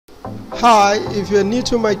Hi, if you're new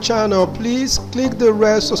to my channel, please click the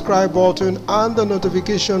red subscribe button and the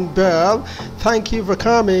notification bell. Thank you for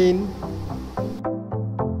coming.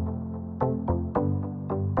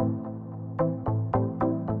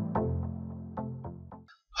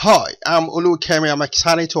 Hi, I'm Oluwakemi. I'm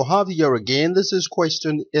excited to have you here again. This is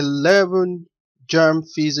question 11, JAMB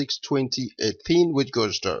Physics 2018, which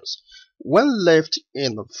goes thus. When left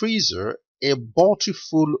in the freezer, a bottle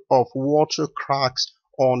full of water cracks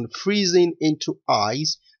on freezing into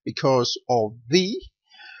ice because of the...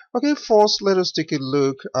 Okay, first let us take a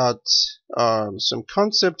look at some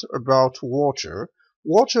concept about water.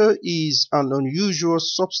 Water is an unusual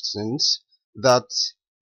substance that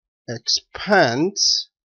expands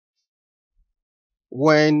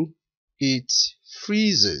when it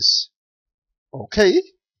freezes. Okay,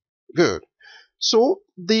 good. So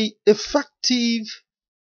the effective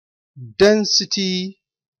density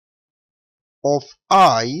of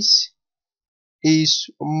ice is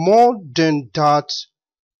more than that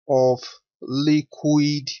of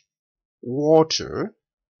liquid water.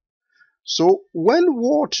 So when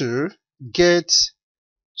water gets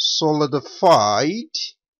solidified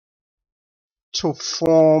to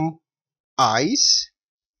form ice,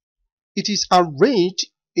 it is arranged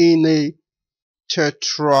in a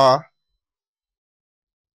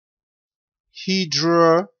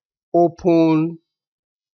tetrahedral open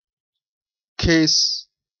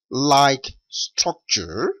case-like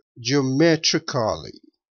structure geometrically.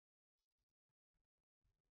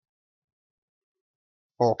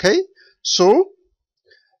 Okay, so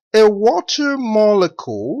a water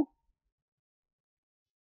molecule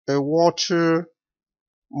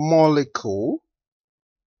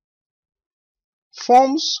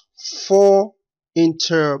forms four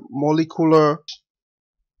intermolecular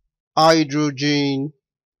hydrogen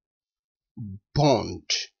bond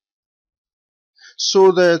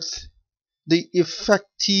so that the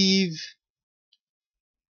effective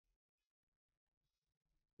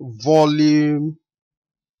volume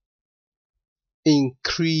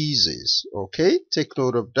increases. Okay, take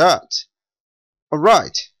note of that. All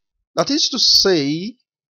right, that is to say,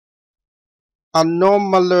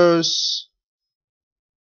 anomalous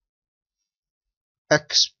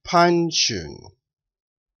expansion.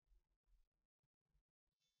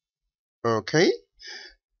 Okay,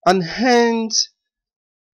 and hence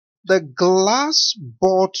the glass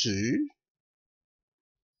bottle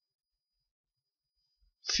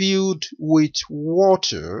filled with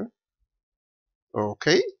water,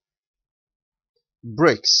 okay,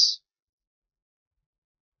 breaks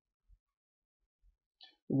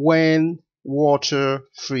when water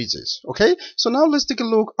freezes. Okay, so now let's take a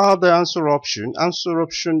look at the answer option. Answer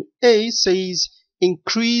option A says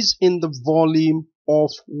increase in the volume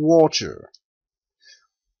of water.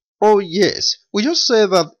 Oh yes, we just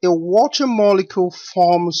said that a water molecule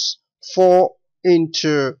forms four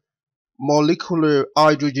intermolecular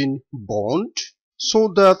hydrogen bond so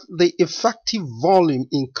that the effective volume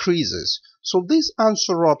increases. So this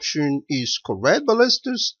answer option is correct, but let's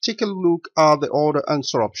just take a look at the other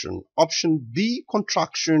answer option. Option B,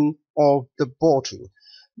 contraction of the bottle.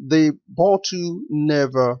 The bottle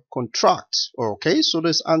never contracts. Okay, so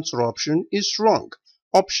this answer option is wrong.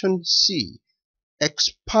 Option C,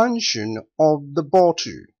 expansion of the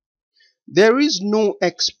bottle. There is no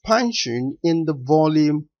expansion in the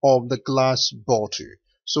volume of the glass bottle.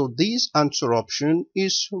 So this answer option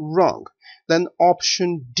is wrong. Then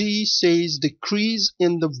option D says decrease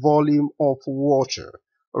in the volume of water.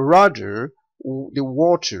 Rather,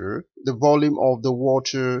 the volume of the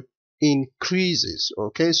water increases.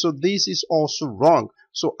 Okay, so this is also wrong.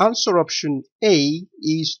 So answer option A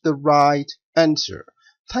is the right answer.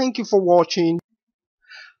 Thank you for watching.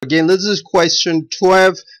 Again, this is question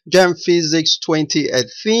 12, JAMB Physics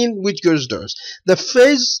 2018, which goes thus. The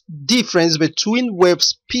phase difference between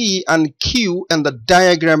waves P and Q in the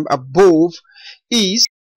diagram above is...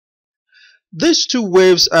 These two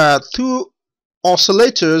waves are two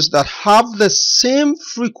oscillators that have the same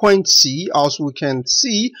frequency, as we can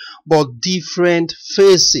see, but different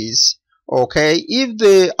phases. Okay, if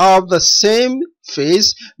they have the same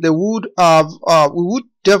phase, they would have we would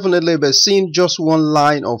definitely be seeing just one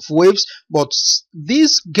line of waves, but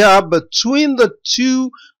this gap between the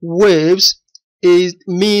two waves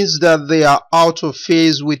means that they are out of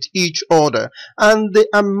phase with each other, and the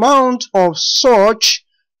amount of such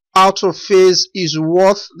out of phase is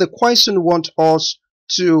what the question wants us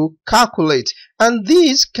to calculate, and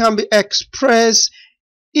this can be expressed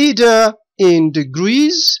either in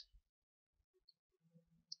degrees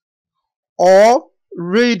or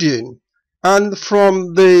radian. And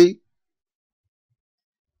from the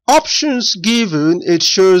options given, it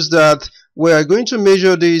shows that we are going to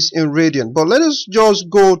measure this in radian, but let us just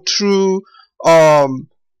go through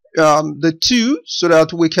the two so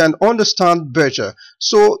that we can understand better.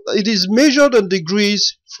 So it is measured in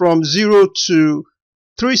degrees from 0 to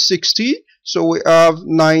 360. So we have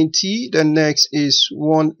 90, the next is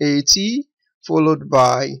 180, followed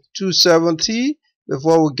by 270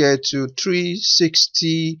 before we get to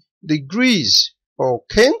 360 degrees.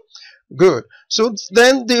 Okay, good. So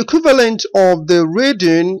then the equivalent of the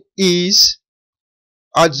radian is,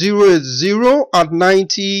 at 0 is 0, at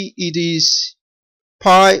 90 it is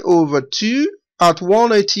pi over 2, at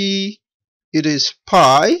 180 it is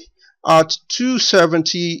pi, at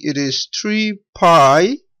 270 it is 3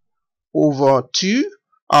 pi over 2,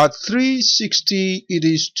 at 360 it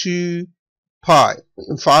is 2 pi.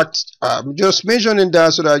 In fact, I'm just mentioning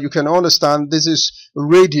that so that you can understand this is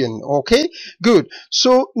radian. Okay, good.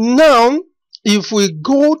 So now if we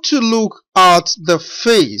go to look at the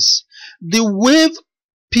phase, the wave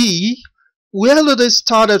P, where did it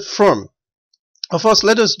started from? First,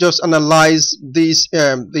 let us just analyze this,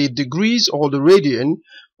 the degrees or the radian.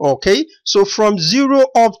 Okay, so from 0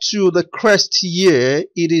 up to the crest here,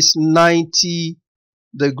 it is 90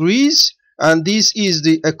 degrees, and this is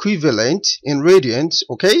the equivalent in radians.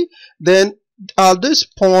 Okay, then at this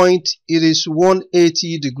point it is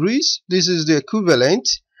 180 degrees. This is the equivalent.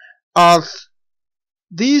 At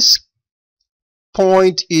this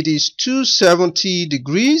point it is 270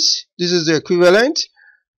 degrees. This is the equivalent.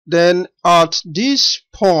 Then at this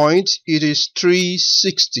point it is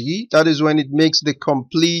 360. That is when it makes the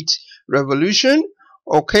complete revolution.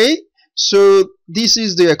 Okay, so this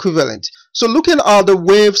is the equivalent. So looking at the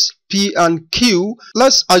waves P and Q,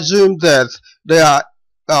 let's assume that they are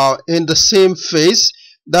in the same phase.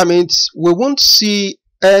 That means we won't see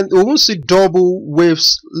double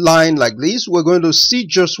waves line like this. We're going to see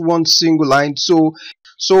just one single line. So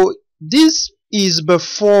this is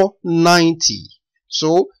before 90.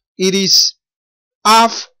 So it is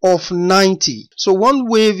half of 90. So one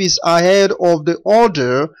wave is ahead of the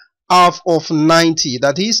other half of 90.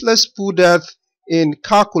 That is, let's put that in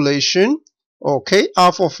calculation. Okay,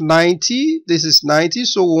 half of 90, this is 90,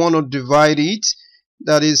 so we want to divide it.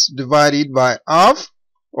 That is divided by half.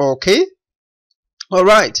 Okay, all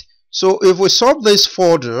right. So if we solve this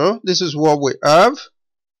further, this is what we have: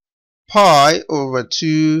 pi over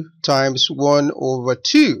 2 times 1 over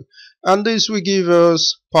 2, and this will give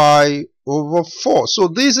us pi over 4. So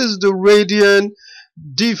this is the radian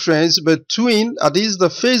difference between, this is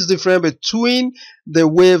the phase difference between the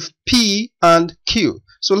wave P and Q.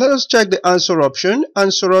 So let us check the answer option.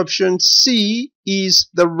 Answer option C is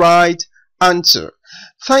the right answer.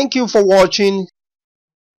 Thank you for watching.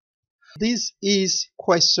 This is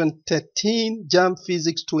question 13, JAMB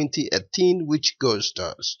Physics 2018, which goes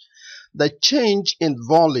thus: the change in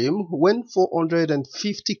volume when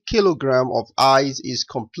 450 kg of ice is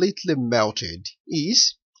completely melted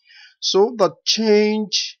is. So the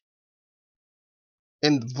change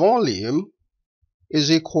in volume is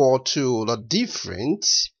equal to the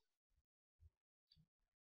difference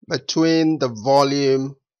between the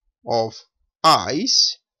volume of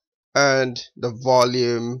ice and the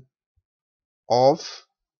volume of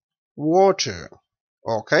water.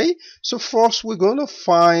 Okay, so first we're going to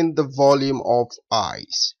find the volume of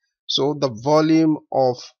ice. So the volume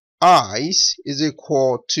of ice is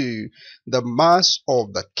equal to the mass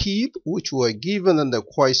of the cube, which were given in the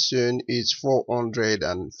question is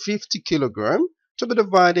 450 kg, to be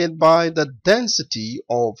divided by the density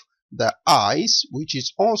of the ice, which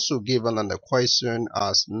is also given in the question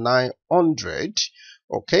as 900.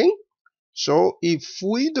 Okay, so if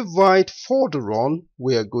we divide further on,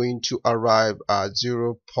 we are going to arrive at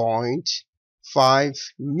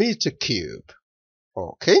 0.5 meter cube.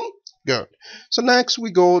 Okay, good. So next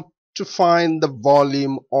we go to find the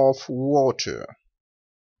volume of water.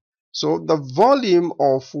 So the volume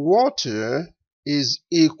of water is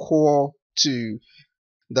equal to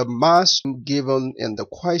the mass given in the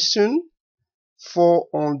question,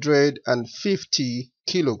 450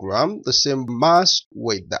 kg, the same mass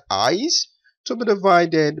with the ice, to be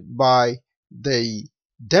divided by the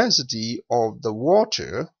density of the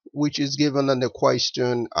water, which is given in the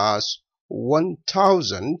question as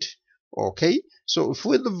 1000. Okay, so if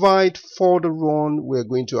we divide further on, we're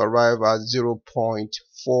going to arrive at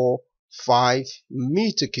 0.45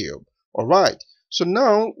 meter cube. All right, so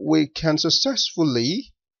now we can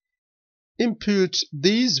successfully input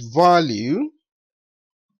this value.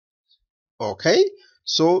 Okay,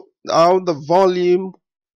 so now the volume,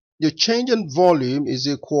 the change in volume is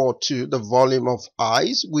equal to the volume of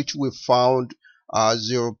ice, which we found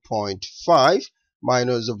 0.5.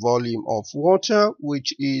 minus the volume of water,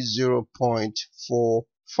 which is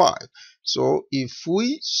 0.45. So if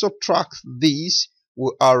we subtract these,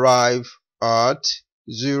 we arrive at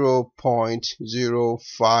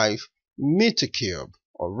 0.05 meter cube.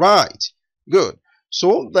 All right, good.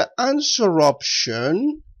 So the answer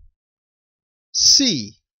option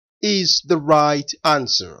C is the right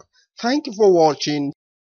answer. Thank you for watching.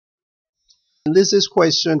 This is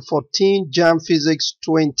question 14, JAMB Physics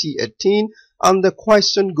 2018, and the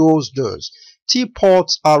question goes thus.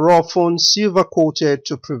 Teapots are often silver coated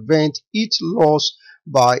to prevent heat loss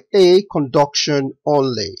by A. Conduction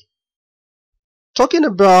only. Talking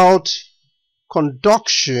about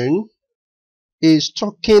conduction is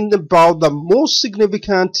talking about the most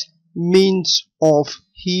significant means of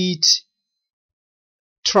heat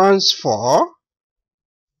transfer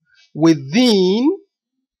within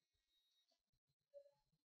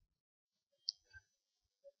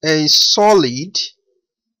a solid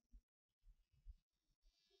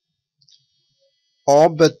or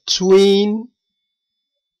between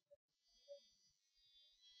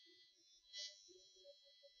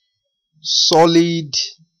solid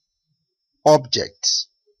objects.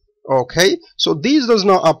 Okay, so this does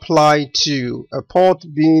not apply to a pot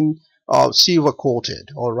being silver coated.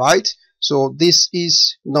 All right, so this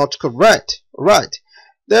is not correct. All right,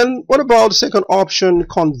 then what about the second option,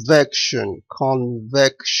 convection?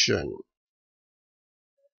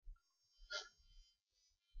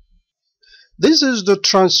 This is the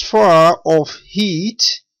transfer of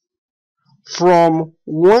heat from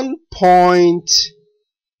one point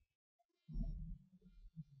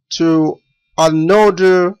to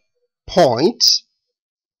another point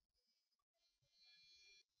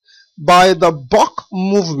by the bulk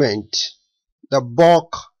movement. The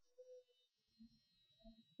bulk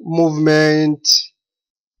movement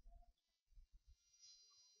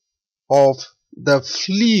of the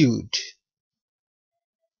fluid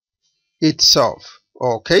itself.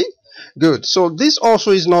 Okay, good. So this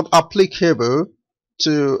also is not applicable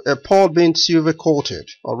to a pot being silver coated.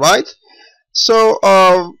 All right, so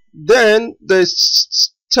then the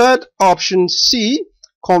third option, C,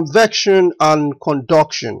 convection and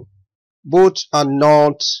conduction, both are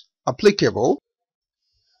not applicable.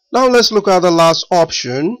 Now let's look at the last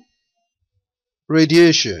option,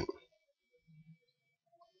 radiation.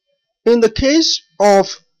 In the case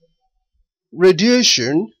of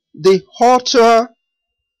radiation, the hotter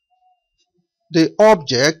the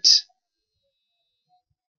object,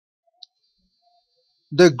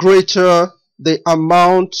 the greater the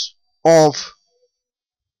amount of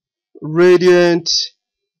radiant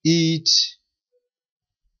heat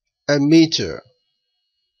emitter.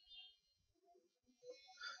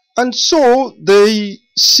 And so the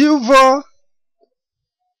silver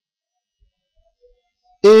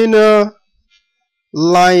inner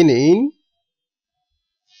lining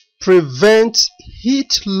prevents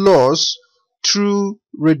heat loss through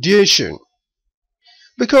radiation,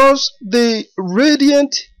 because the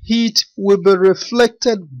radiant heat will be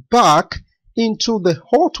reflected back into the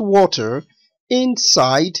hot water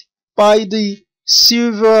inside by the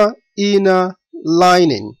silver inner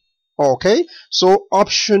lining. Okay, so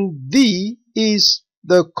option D is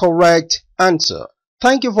the correct answer.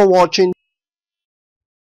 Thank you for watching.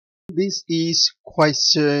 This is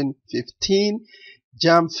question 15,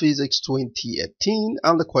 JAMB Physics 2018,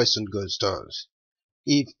 and the question goes thus.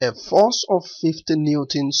 If a force of 50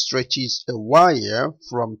 Newton stretches a wire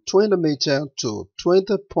from 20 meters to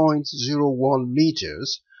 20.01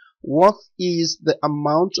 meters, what is the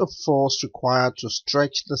amount of force required to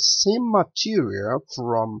stretch the same material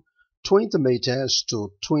from 20 meters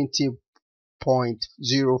to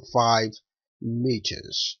 20.05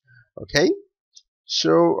 meters? Okay,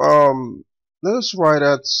 so let us write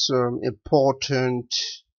out some important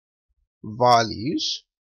values.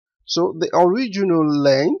 So the original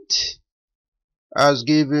length as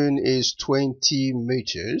given is 20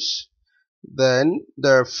 meters. Then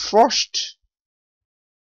the first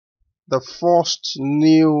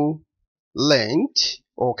new length,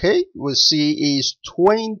 okay, we see is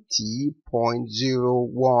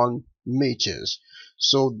 20.01 meters.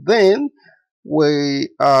 So then we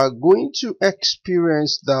are going to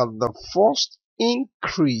experience that the first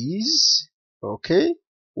increase, okay,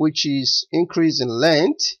 which is increase in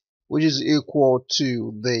length, which is equal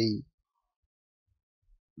to the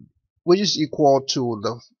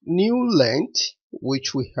new length,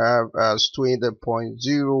 which we have as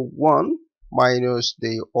 20.01 minus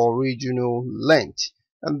the original length,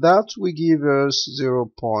 and that will give us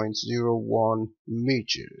 0.01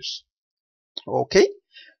 meters. Okay,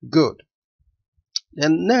 good.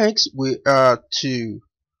 And next we are to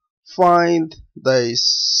find the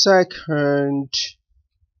second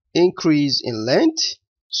increase in length.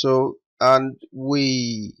 So, and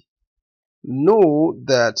we know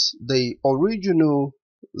that the original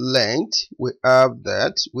length, we have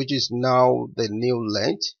that, which is now the new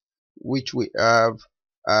length, which we have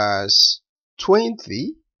as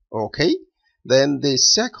 20. Okay, then the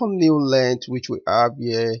second new length which we have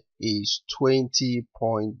here is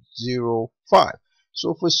 20.05.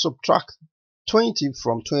 so if we subtract 20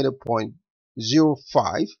 from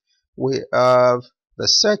 20.05, we have the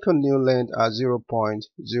second new length at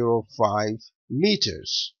 0.05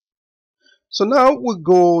 meters. So now we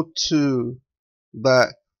go to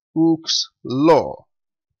the Hooke's law,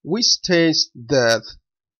 which states that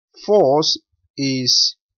force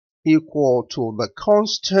is equal to the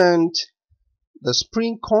constant, the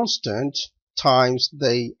spring constant, times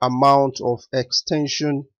the amount of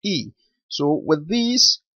extension E. So with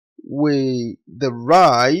this, we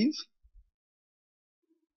derive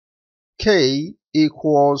K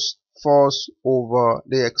equals force over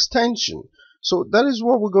the extension. So that is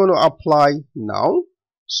what we're going to apply now.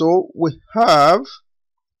 So we have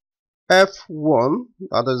F1,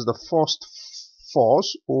 that is the first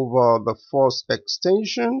force over the first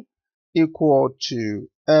extension, equal to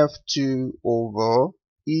F2 over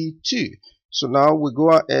E2. So now we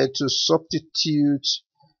go ahead to substitute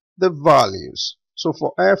the values. So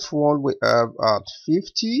for F1 we have at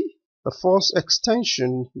 50. The first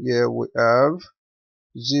extension here we have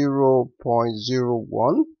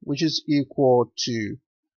 0.01, which is equal to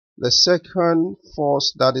the second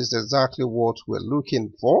force. That is exactly what we're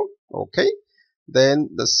looking for. Okay, then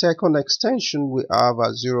the second extension we have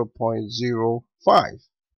at 0.05.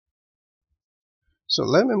 So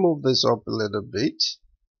let me move this up a little bit.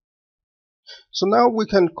 So now we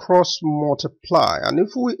can cross multiply, and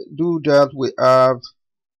if we do that, we have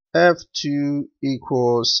F2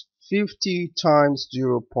 equals 50 times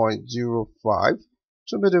 0.05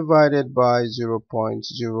 to be divided by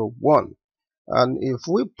 0.01. And if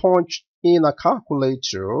we punch in a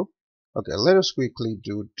calculator, okay, let us quickly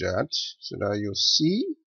do that. So now you'll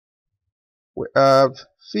see we have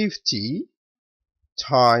 50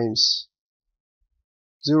 times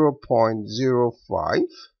 0.05,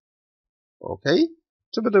 okay,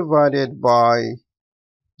 to be divided by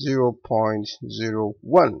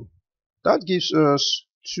 0.01. That gives us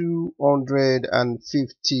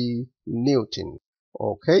 250 Newton.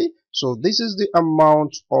 Okay, so this is the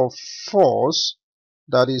amount of force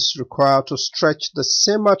that is required to stretch the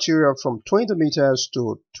same material from 20 meters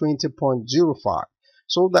to 20.05.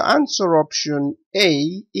 So the answer option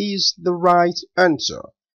A is the right answer.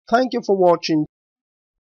 Thank you for watching.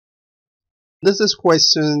 This is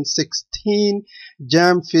question 16,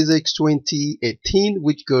 JAMB Physics 2018,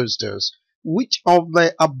 which goes thus: which of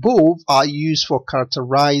the above are used for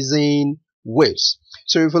characterizing waves?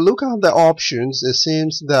 So if we look at the options, it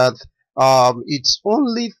seems that it's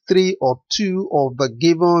only 3 or 2 of the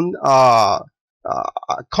given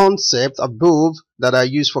concept above that are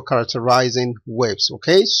used for characterizing waves.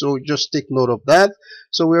 Okay, so just take note of that.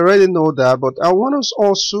 So we already know that, but I want us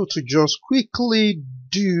also to just quickly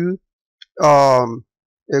do a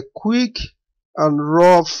quick and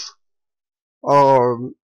rough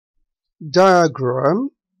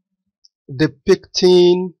diagram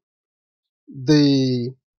depicting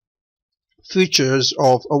the features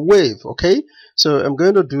of a wave. Okay, so I'm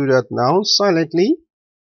going to do that now silently.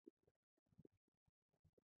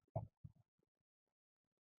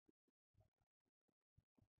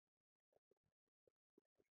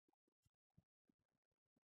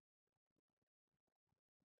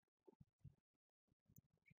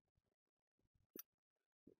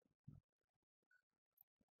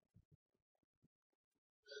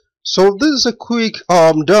 So this is a quick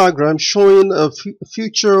diagram showing a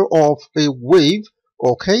feature of a wave.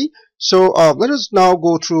 Okay, so let us now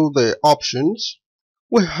go through the options.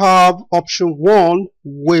 We have option 1,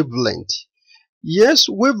 wavelength. Yes,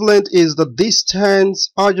 wavelength is the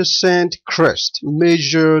distance adjacent crest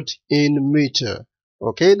measured in meter.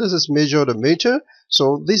 Okay, this is measured in meter.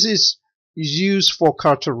 So this is used for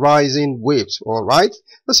characterizing waves. All right.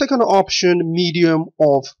 The second option, medium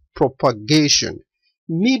of propagation.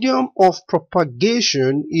 Medium of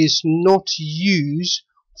propagation is not used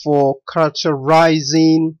for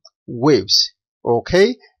characterizing waves.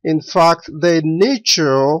 Okay, in fact, the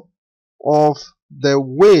nature of the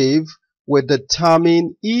wave will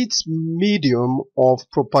determine its medium of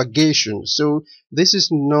propagation. So this is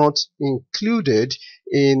not included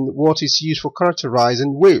in what is used for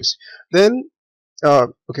characterizing waves. Then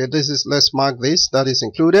okay, this is, let's mark this, that is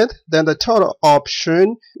included. Then the third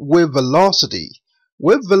option, wave velocity.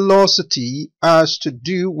 Wave velocity has to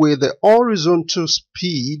do with the horizontal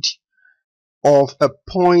speed of a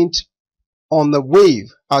point on the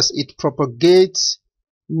wave as it propagates,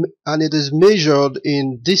 and it is measured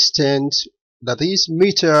in distance, that is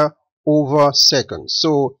meter over second.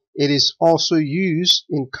 So it is also used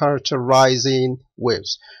in characterizing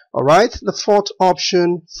waves. Alright, the fourth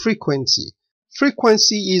option, frequency.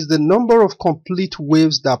 Frequency is the number of complete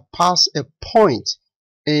waves that pass a point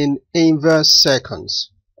in inverse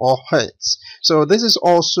seconds or hertz. So this is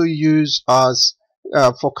also used as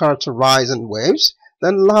for characterizing waves.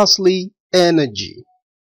 Then lastly, energy.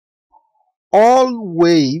 All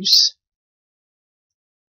waves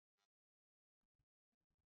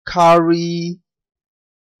carry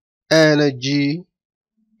energy.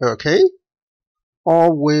 Okay,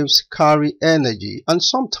 all waves carry energy, and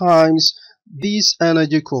sometimes this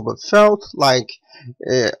energy could be felt, like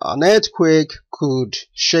an earthquake could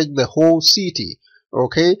shake the whole city.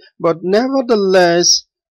 Okay, but nevertheless,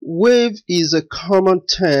 wave is a common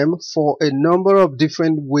term for a number of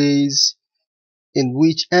different ways in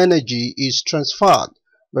which energy is transferred,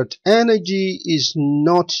 but energy is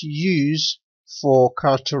not used for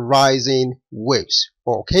characterizing waves.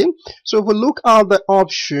 Okay, so if we look at the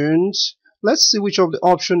options, let's see which of the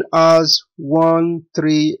option has 1,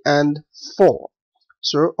 3, and 4.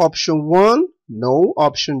 So option 1, no.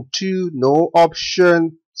 Option 2, no.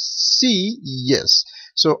 Option C, yes.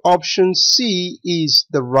 So option C is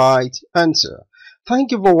the right answer.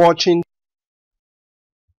 Thank you for watching.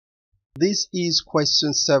 This is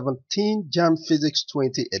question 17, JAMB Physics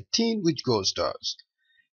 2018, which goes thus.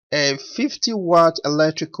 A 50 watt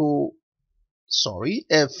electric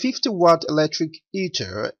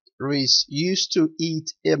heater is used to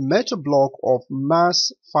heat a metal block of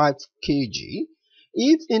mass 5 kg.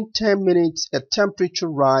 If in 10 minutes a temperature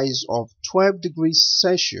rise of 12 degrees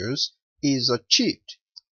Celsius is achieved,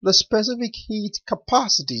 the specific heat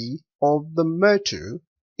capacity of the metal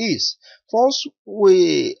is. First,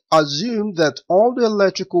 we assume that all the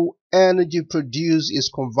electrical energy produced is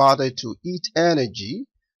converted to heat energy.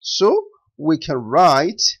 So we can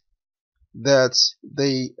write that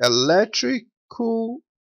the electrical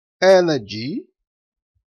energy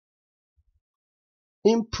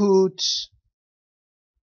input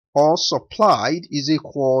or supplied is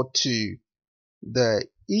equal to the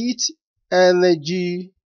heat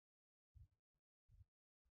energy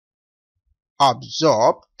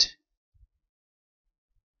absorbed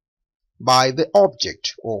by the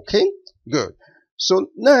object. Okay, good. So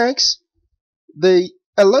next, the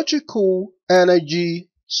electrical energy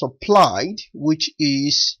supplied, which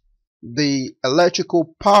is the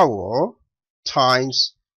electrical power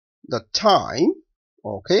times the time,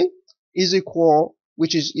 okay,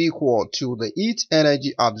 which is equal to the heat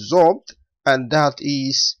energy absorbed, and that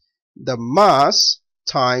is the mass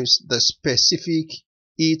times the specific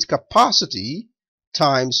heat capacity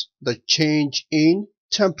times the change in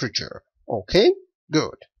temperature. Okay,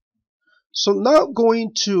 good. So now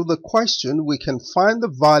going to the question, we can find the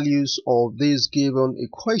values of this given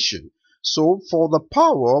equation. So for the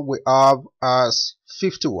power, we have as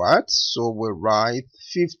 50 watts, so we write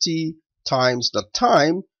 50 times the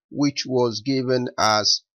time, which was given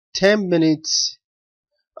as 10 minutes,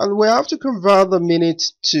 and we have to convert the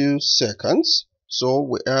minutes to seconds, so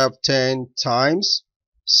we have 10 times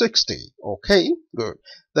 60. Okay, good.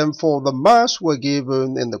 Then for the mass, we're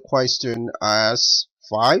given in the question as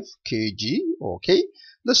 5 kg. Okay,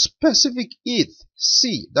 the specific heat,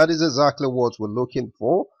 C, that is exactly what we're looking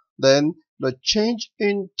for. Then the change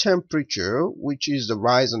in temperature, which is the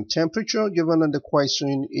rise in temperature given in the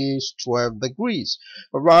question, is 12 degrees.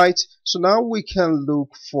 All right, so now we can look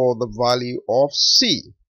for the value of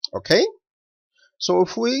C. Okay, so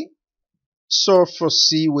if we solve for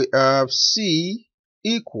C, we have C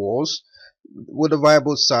equals, we divide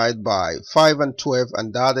both sides by 5 and 12,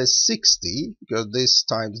 and that is 60, because this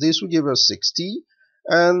times this will give us 60,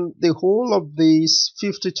 and the whole of this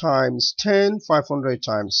 50 times 10, 500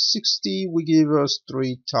 times 60 will give us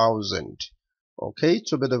 3000. Okay,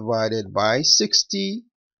 to be divided by 60.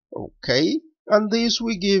 Okay, and this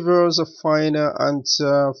will give us a final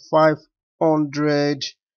answer, 500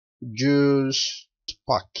 joules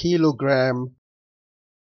per kilogram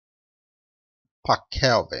per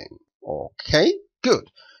Kelvin. Okay, good.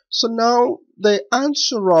 So now the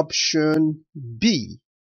answer option B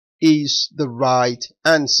is the right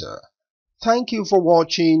answer. Thank you for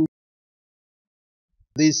watching.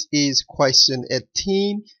 This is question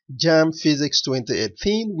 18, JAMB Physics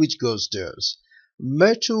 2018, which goes thus.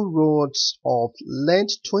 Metal rods of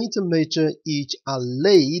length 20 meters each are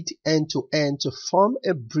laid end to end to form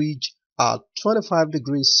a bridge at 25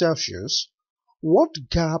 degrees Celsius. what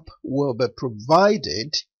gap will be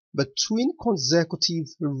provided between consecutive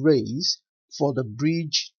rays for the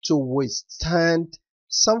bridge to withstand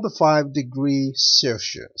 75 degrees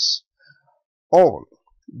Celsius?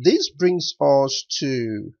 This brings us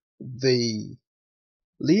to the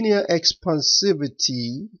linear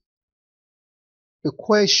expansivity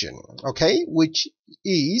equation, okay, which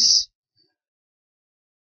is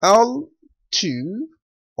L2,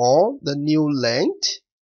 or the new length,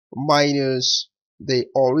 minus the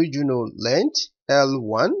original length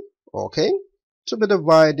L1, okay, to be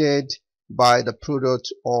divided by the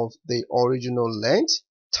product of the original length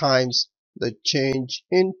times the change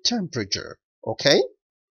in temperature, okay,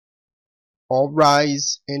 or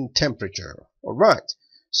rise in temperature. All right,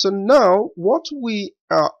 so now what we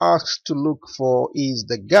are asked to look for is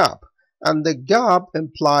the gap, and the gap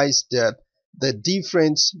implies that the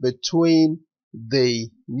difference between the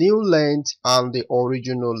new length and the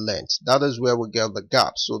original length. That is where we get the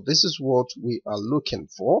gap. So this is what we are looking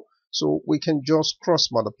for. So we can just cross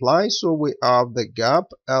multiply. So we have the gap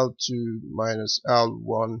L2 minus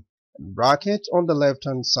L1 in bracket on the left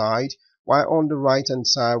hand side, while on the right hand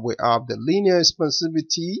side we have the linear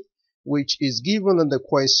expansivity, which is given in the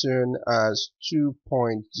question as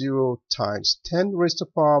 2.0 times 10 raised to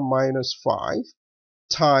the power minus 5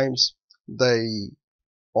 times the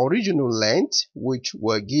original length, which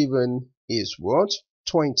were given is what?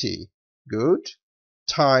 20. Good.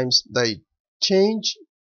 Times the change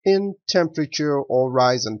in temperature or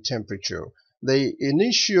rise in temperature. The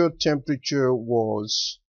initial temperature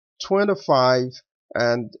was 25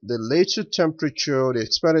 and the later temperature, the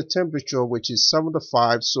expected temperature, which is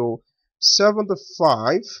 75. So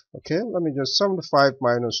 75, okay, let me just 75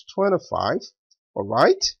 minus 25. All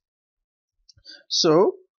right.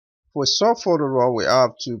 So if we solve for the run, we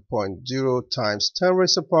have 2.0 times 10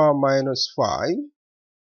 raised to the power minus 5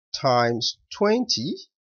 times 20,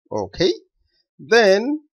 okay,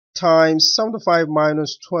 then times 75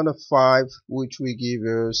 minus 25, which will give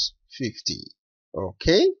us 50,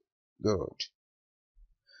 okay, good.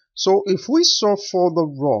 So if we solve for the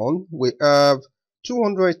run, we have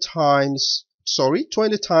 20 times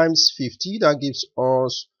 50, that gives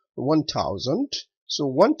us 1000. So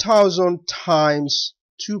 1000 times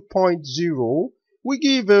 2.0 will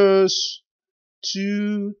give us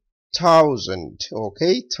 2000,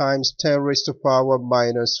 okay, times 10 raised to the power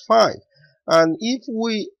minus 5. And if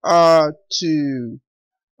we are to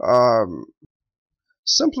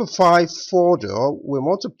simplify further, we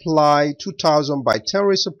multiply 2000 by 10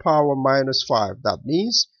 raised to the power minus 5. That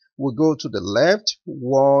means we go to the left,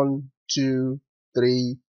 1, 2,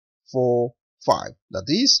 3, 4, 5. That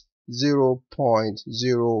is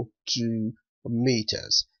 0.02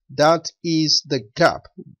 meters. That is the gap.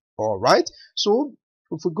 All right, so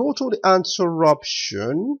if we go to the answer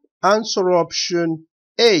option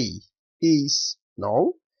A is,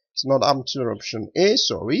 no, it's not answer option A,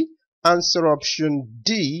 sorry, answer option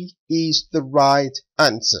D is the right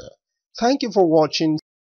answer. Thank you for watching.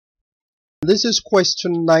 This is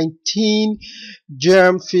question 19,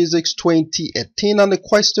 JAMB Physics 2018, and the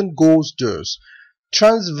question goes thus: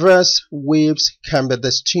 transverse waves can be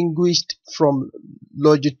distinguished from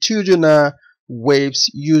longitudinal waves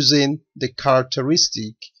using the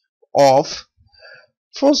characteristic of.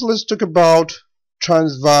 First, let's talk about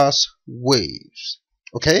transverse waves.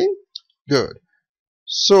 Okay, good.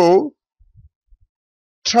 So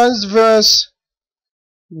transverse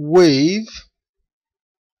wave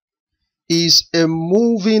is a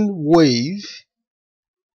moving wave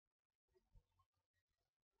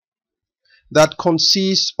that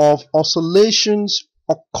consists of oscillations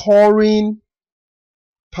occurring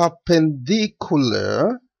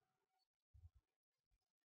perpendicular,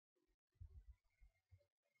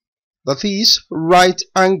 that is, right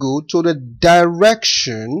angle to the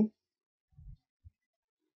direction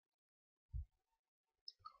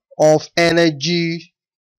of energy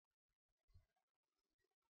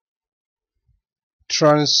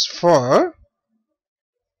transfer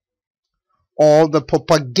or the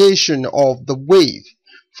propagation of the wave.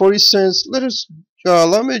 For instance, let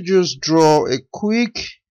me just draw a quick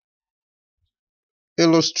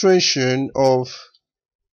illustration of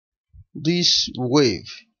this wave.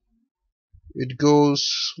 It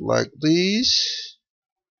goes like this.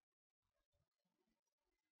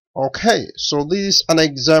 Okay, so this is an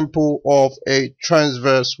example of a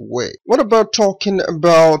transverse wave. What about talking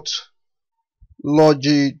about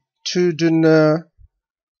longitudinal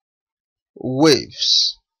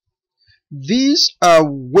waves? These are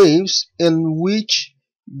waves in which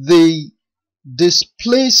the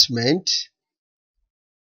displacement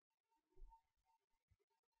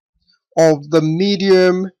of the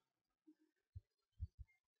medium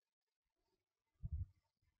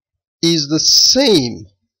is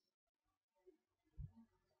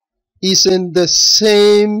in the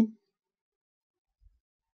same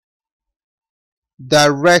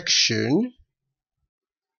direction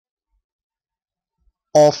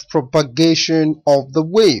of propagation of the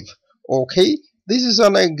wave. Okay, this is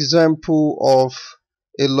an example of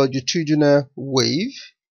a longitudinal wave.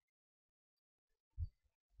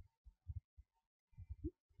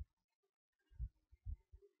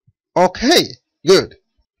 Okay, good.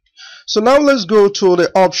 So now let's go to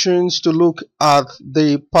the options to look at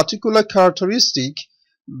the particular characteristic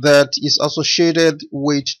that is associated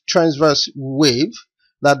with transverse wave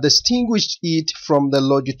that distinguished it from the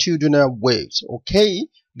longitudinal waves. Okay,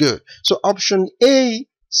 good. So option A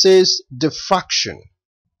says diffraction.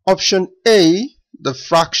 Option A,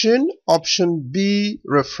 diffraction. Option B,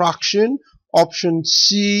 refraction. Option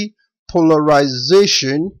C,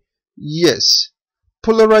 polarization. Yes.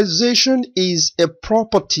 Polarization is a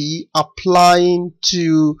property applying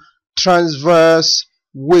to transverse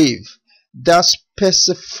wave that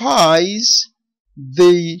specifies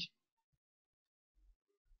the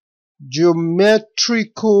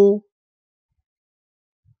geometrical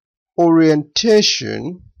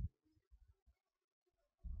orientation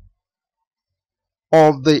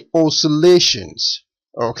of the oscillations.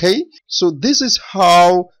 Okay, so this is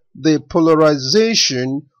how the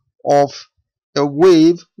polarization of a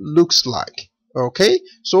wave looks like. Okay,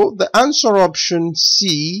 so the answer option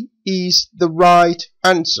C is the right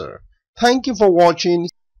answer. Thank you for watching.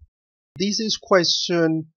 This is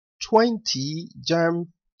question 20, JAMB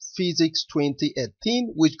Physics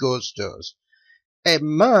 2018, which goes thus. A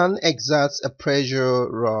man exerts a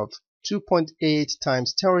pressure of 2.8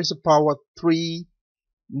 times 10 raised to the power 3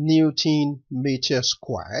 Newton meter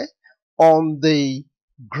square on the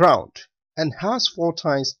ground and has 4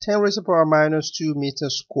 times 10 raised to the power minus 2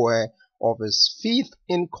 meters square of his feet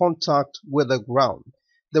in contact with the ground.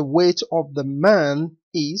 The weight of the man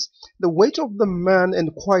is, the weight of the man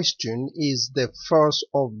in question is the force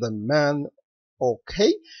of the man.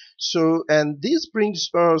 Okay, so and this brings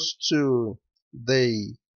us to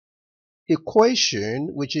the equation,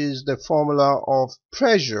 which is the formula of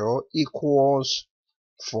pressure equals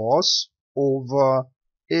force over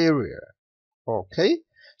area. Okay,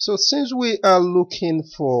 so since we are looking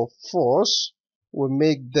for force, we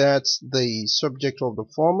make that the subject of the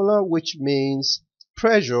formula, which means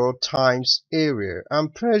pressure times area,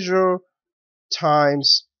 and pressure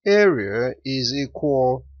times area is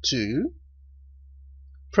equal to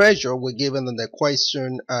pressure we're given in the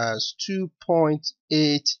question as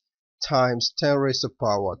 2.8 times 10 raised to the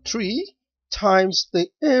power 3 times the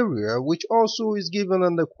area, which also is given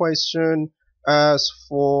in the question as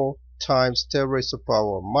 4 times 10 raised to the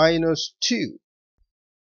power minus 2.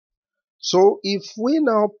 So if we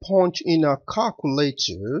now punch in our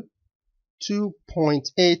calculator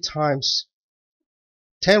 2.8 times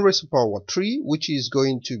 10 raised to the power 3, which is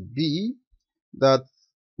going to be, that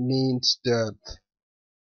means that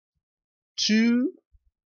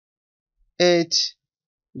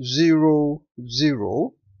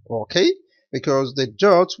 2800, okay, because the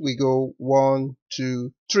dots we go 1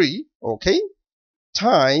 2 3, okay,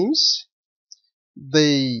 times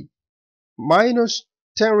the minus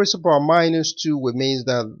 10 raised to the power minus 2, which means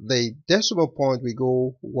that the decimal point we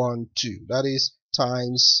go 1 2, that is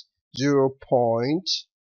times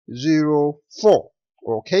 0.04,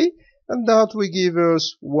 okay, and that will give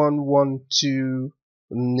us 112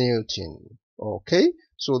 Newton. Okay,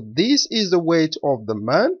 so this is the weight of the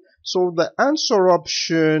man. So the answer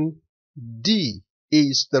option D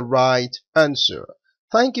is the right answer.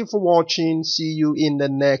 Thank you for watching. See you in the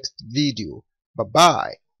next video. Bye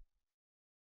bye.